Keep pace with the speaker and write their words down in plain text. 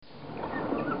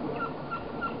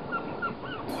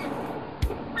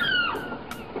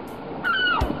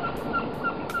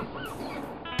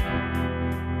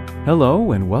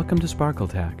Hello and welcome to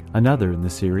Sparkletack, another in the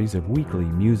series of weekly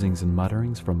musings and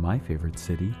mutterings from my favorite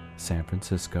city, San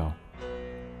Francisco.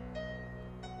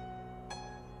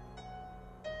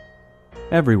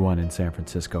 Everyone in San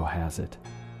Francisco has it.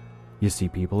 You see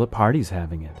people at parties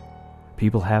having it.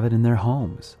 People have it in their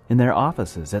homes, in their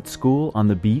offices, at school, on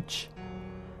the beach.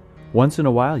 Once in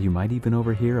a while you might even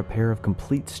overhear a pair of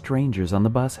complete strangers on the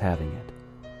bus having it.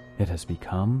 It has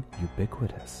become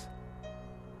ubiquitous.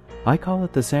 I call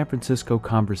it the San Francisco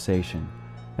conversation,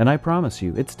 and I promise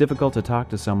you, it's difficult to talk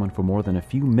to someone for more than a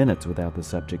few minutes without the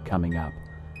subject coming up.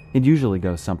 It usually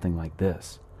goes something like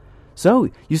this. So,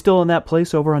 you still in that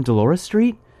place over on Dolores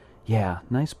Street? Yeah,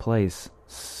 nice place.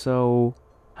 So,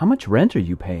 how much rent are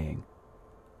you paying?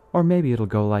 Or maybe it'll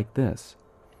go like this.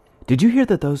 Did you hear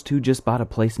that those two just bought a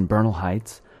place in Bernal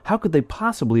Heights? How could they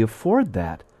possibly afford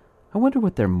that? I wonder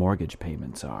what their mortgage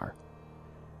payments are.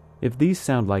 If these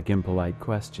sound like impolite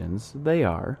questions, they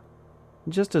are.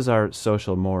 Just as our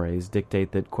social mores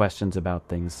dictate that questions about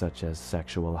things such as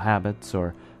sexual habits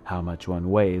or how much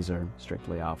one weighs are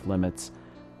strictly off limits,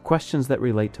 questions that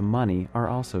relate to money are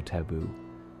also taboo.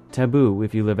 Taboo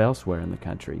if you live elsewhere in the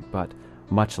country, but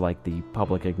much like the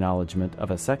public acknowledgement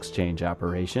of a sex change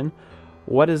operation,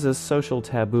 what is a social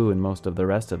taboo in most of the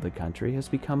rest of the country has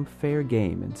become fair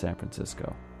game in San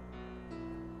Francisco.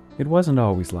 It wasn't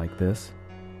always like this.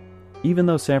 Even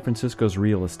though San Francisco's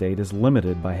real estate is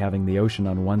limited by having the ocean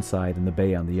on one side and the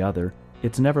bay on the other,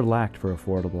 it's never lacked for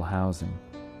affordable housing.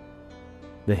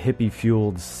 The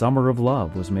hippie-fueled Summer of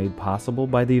Love was made possible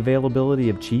by the availability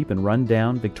of cheap and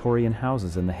run-down Victorian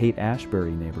houses in the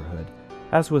Haight-Ashbury neighborhood,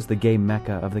 as was the gay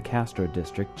mecca of the Castro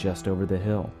district just over the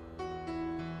hill.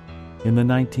 In the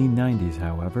 1990s,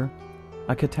 however,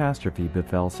 a catastrophe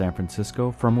befell San Francisco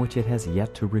from which it has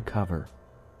yet to recover.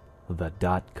 The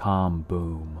dot-com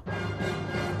boom.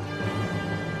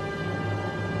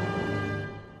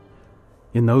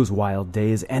 In those wild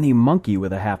days, any monkey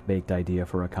with a half-baked idea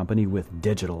for a company with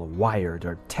digital, wired,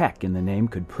 or tech in the name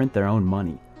could print their own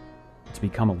money. It's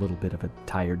become a little bit of a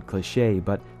tired cliché,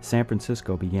 but San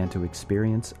Francisco began to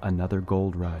experience another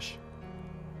gold rush.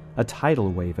 A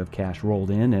tidal wave of cash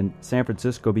rolled in, and San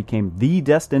Francisco became the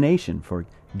destination for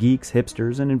geeks,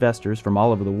 hipsters, and investors from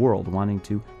all over the world wanting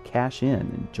to cash in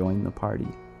and join the party.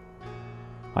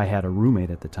 I had a roommate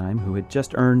at the time who had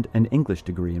just earned an English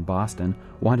degree in Boston,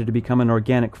 wanted to become an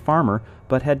organic farmer,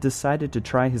 but had decided to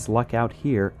try his luck out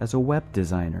here as a web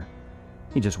designer.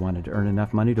 He just wanted to earn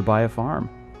enough money to buy a farm.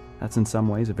 That's in some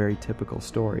ways a very typical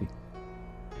story.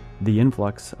 The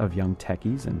influx of young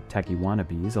techies and techie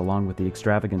wannabes, along with the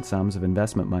extravagant sums of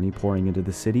investment money pouring into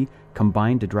the city,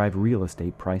 combined to drive real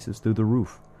estate prices through the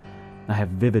roof. I have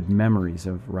vivid memories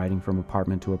of riding from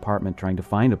apartment to apartment trying to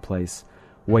find a place,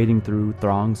 wading through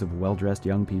throngs of well-dressed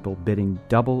young people bidding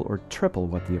double or triple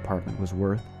what the apartment was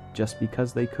worth just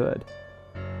because they could.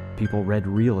 People read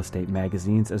real estate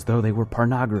magazines as though they were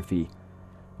pornography.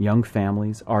 Young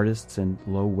families, artists, and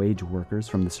low-wage workers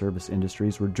from the service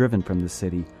industries were driven from the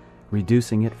city,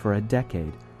 reducing it for a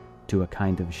decade to a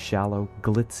kind of shallow,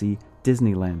 glitzy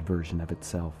Disneyland version of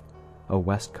itself, a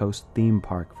West Coast theme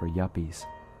park for yuppies.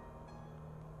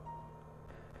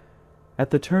 At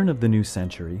the turn of the new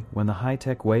century, when the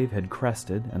high-tech wave had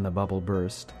crested and the bubble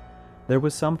burst, there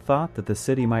was some thought that the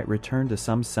city might return to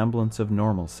some semblance of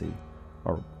normalcy,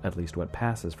 or at least what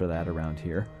passes for that around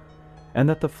here, and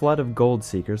that the flood of gold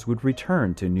seekers would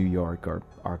return to New York or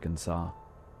Arkansas.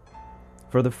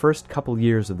 For the first couple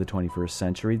years of the 21st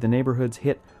century, the neighborhoods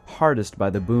hit hardest by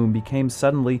the boom became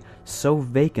suddenly so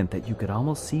vacant that you could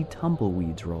almost see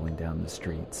tumbleweeds rolling down the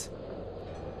streets.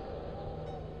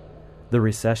 The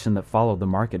recession that followed the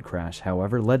market crash,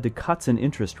 however, led to cuts in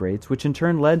interest rates, which in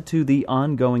turn led to the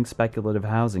ongoing speculative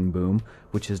housing boom,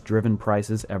 which has driven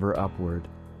prices ever upward.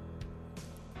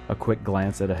 A quick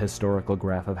glance at a historical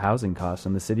graph of housing costs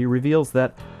in the city reveals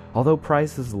that, although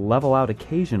prices level out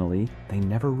occasionally, they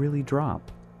never really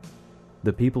drop.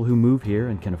 The people who move here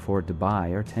and can afford to buy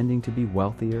are tending to be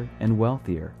wealthier and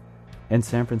wealthier, and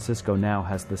San Francisco now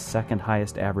has the second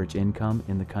highest average income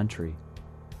in the country.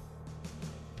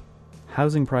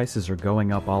 Housing prices are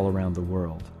going up all around the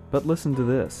world, but listen to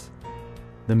this.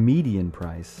 The median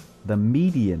price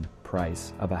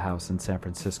of a house in San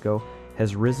Francisco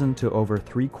has risen to over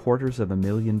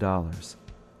 $750,000.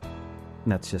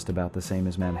 And that's just about the same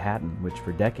as Manhattan, which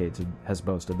for decades has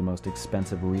boasted the most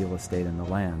expensive real estate in the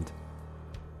land.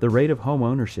 The rate of home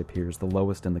ownership here is the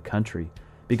lowest in the country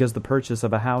because the purchase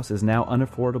of a house is now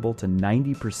unaffordable to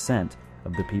 90%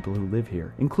 of the people who live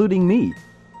here, including me.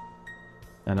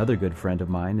 Another good friend of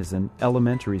mine is an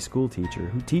elementary school teacher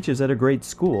who teaches at a great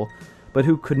school, but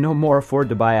who could no more afford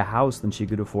to buy a house than she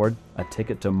could afford a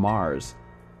ticket to Mars.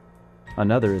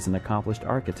 Another is an accomplished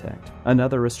architect,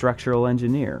 another a structural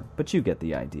engineer, but you get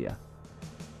the idea.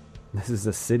 This is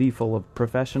a city full of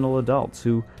professional adults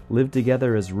who live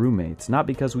together as roommates, not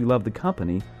because we love the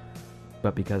company,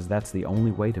 but because that's the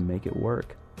only way to make it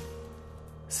work.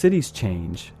 Cities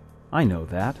change. I know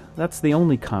that. That's the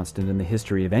only constant in the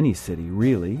history of any city,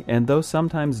 really, and though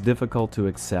sometimes difficult to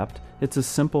accept, it's a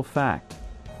simple fact.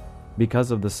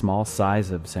 Because of the small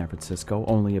size of San Francisco,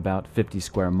 only about 50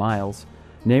 square miles,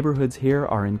 neighborhoods here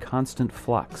are in constant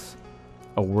flux.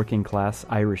 A working-class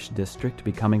Irish district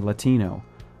becoming Latino,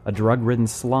 a drug-ridden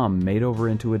slum made over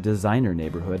into a designer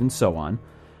neighborhood, and so on.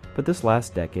 But this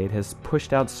last decade has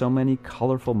pushed out so many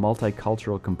colorful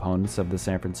multicultural components of the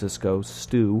San Francisco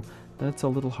stew that it's a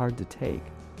little hard to take.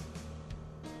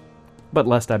 But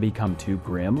lest I become too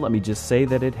grim, let me just say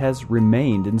that it has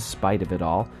remained, in spite of it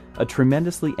all, a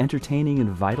tremendously entertaining and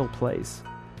vital place.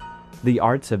 The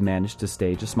arts have managed to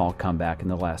stage a small comeback in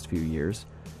the last few years,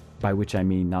 by which I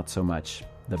mean not so much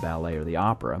the ballet or the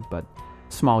opera, but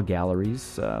small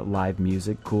galleries, live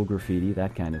music, cool graffiti,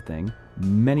 that kind of thing.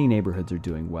 Many neighborhoods are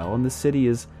doing well, and the city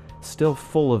is still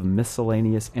full of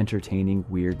miscellaneous entertaining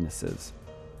weirdnesses.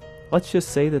 Let's just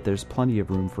say that there's plenty of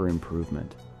room for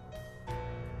improvement.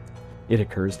 It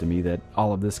occurs to me that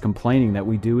all of this complaining that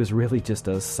we do is really just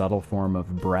a subtle form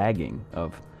of bragging,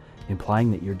 of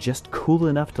implying that you're just cool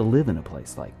enough to live in a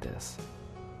place like this.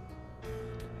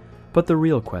 But the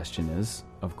real question is,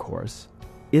 of course,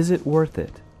 is it worth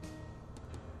it?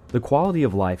 The quality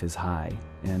of life is high,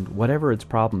 and whatever its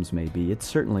problems may be, it's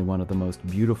certainly one of the most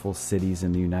beautiful cities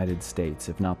in the United States,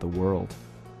 if not the world.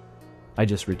 I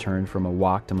just returned from a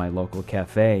walk to my local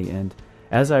cafe, and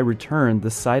as I returned, the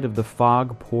sight of the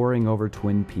fog pouring over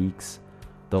Twin Peaks,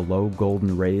 the low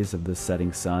golden rays of the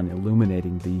setting sun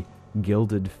illuminating the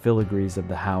gilded filigrees of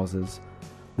the houses,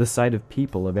 the sight of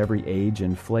people of every age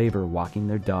and flavor walking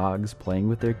their dogs, playing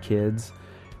with their kids,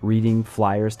 reading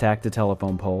flyers tacked to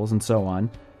telephone poles, and so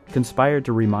on, conspired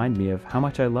to remind me of how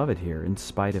much I love it here in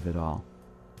spite of it all.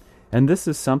 And this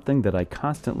is something that I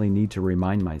constantly need to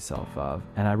remind myself of,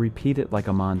 and I repeat it like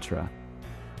a mantra.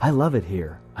 I love it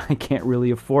here. I can't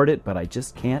really afford it, but I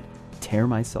just can't tear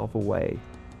myself away.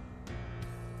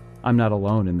 I'm not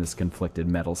alone in this conflicted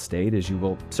mental state, as you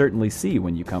will certainly see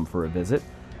when you come for a visit,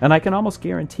 and I can almost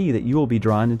guarantee that you will be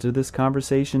drawn into this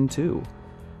conversation too.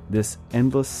 This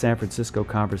endless San Francisco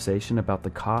conversation about the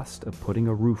cost of putting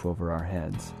a roof over our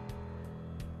heads.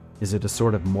 Is it a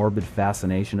sort of morbid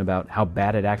fascination about how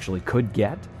bad it actually could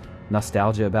get?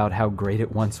 Nostalgia about how great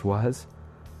it once was?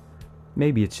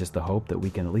 Maybe it's just the hope that we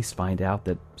can at least find out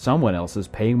that someone else is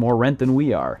paying more rent than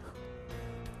we are.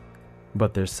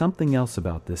 But there's something else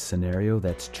about this scenario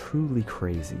that's truly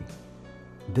crazy.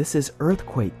 This is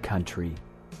earthquake country.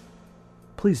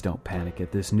 Please don't panic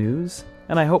at this news,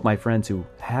 and I hope my friends who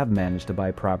have managed to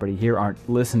buy property here aren't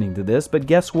listening to this, but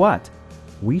guess what?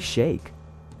 We shake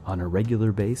on a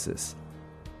regular basis.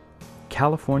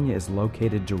 California is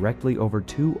located directly over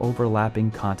two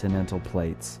overlapping continental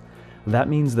plates. That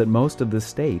means that most of the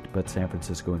state, but San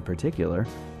Francisco in particular,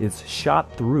 is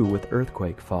shot through with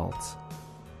earthquake faults.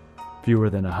 Fewer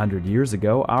than 100 years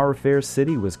ago, our fair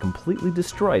city was completely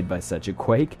destroyed by such a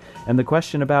quake, and the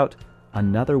question about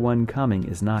another one coming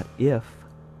is not if,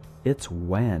 it's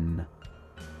when.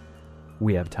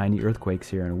 We have tiny earthquakes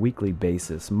here on a weekly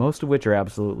basis, most of which are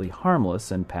absolutely harmless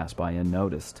and pass by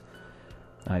unnoticed.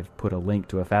 I've put a link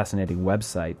to a fascinating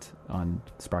website on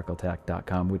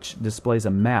sparkletech.com which displays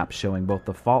a map showing both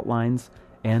the fault lines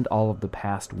and all of the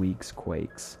past week's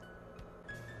quakes.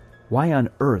 Why on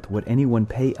earth would anyone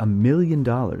pay $1 million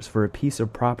for a piece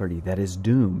of property that is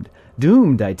doomed,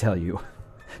 I tell you,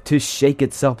 to shake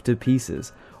itself to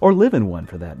pieces, or live in one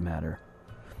for that matter?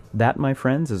 That, my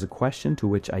friends, is a question to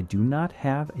which I do not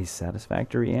have a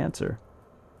satisfactory answer.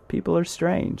 People are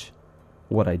strange.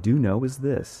 What I do know is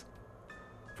this.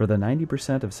 For the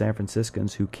 90% of San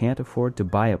Franciscans who can't afford to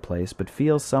buy a place but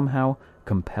feel somehow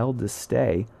compelled to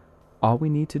stay, all we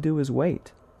need to do is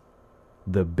wait.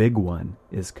 The big one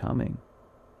is coming.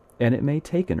 And it may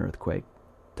take an earthquake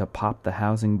to pop the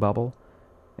housing bubble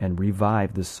and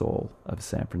revive the soul of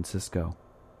San Francisco.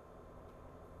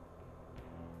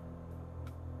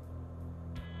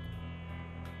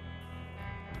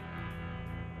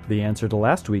 The answer to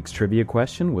last week's trivia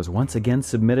question was once again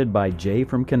submitted by Jay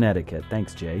from Connecticut.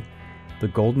 Thanks, Jay. The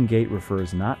Golden Gate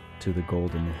refers not to the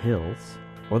Golden Hills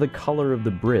or the color of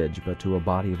the bridge, but to a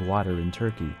body of water in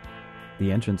Turkey.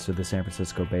 The entrance to the San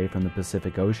Francisco Bay from the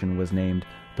Pacific Ocean was named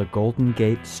the Golden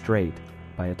Gate Strait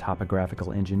by a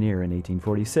topographical engineer in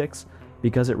 1846,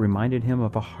 because it reminded him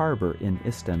of a harbor in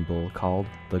Istanbul called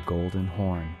the Golden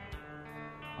Horn.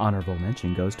 Honorable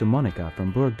mention goes to Monika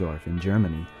from Burgdorf in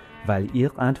Germany, weil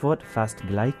ihr Antwort fast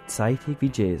gleichzeitig wie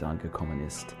Jay's angekommen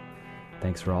ist.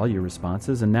 Thanks for all your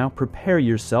responses, and now prepare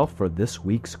yourself for this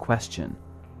week's question.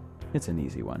 It's an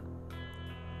easy one.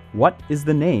 What is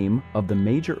the name of the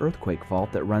major earthquake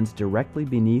fault that runs directly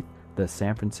beneath the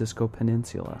San Francisco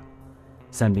Peninsula?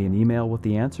 Send me an email with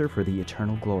the answer for the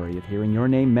eternal glory of hearing your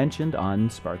name mentioned on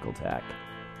SparkleTac.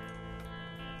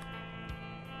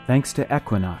 Thanks to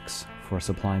Equinox for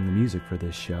supplying the music for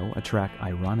this show, a track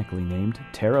ironically named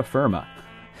Terra Firma.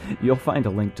 You'll find a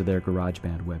link to their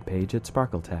GarageBand webpage at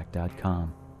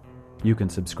sparkletac.com. You can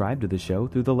subscribe to the show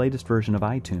through the latest version of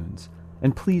iTunes.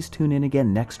 And please tune in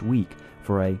again next week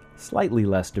for a slightly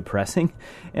less depressing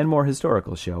and more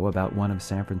historical show about one of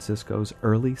San Francisco's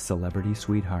early celebrity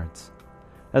sweethearts.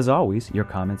 As always, your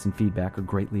comments and feedback are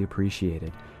greatly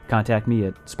appreciated. Contact me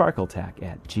at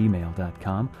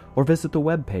sparkletac@gmail.com or visit the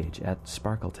webpage at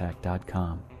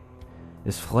sparkletac.com.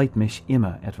 Es freut mich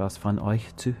immer, etwas von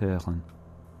euch zu hören.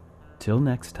 Till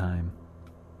next time.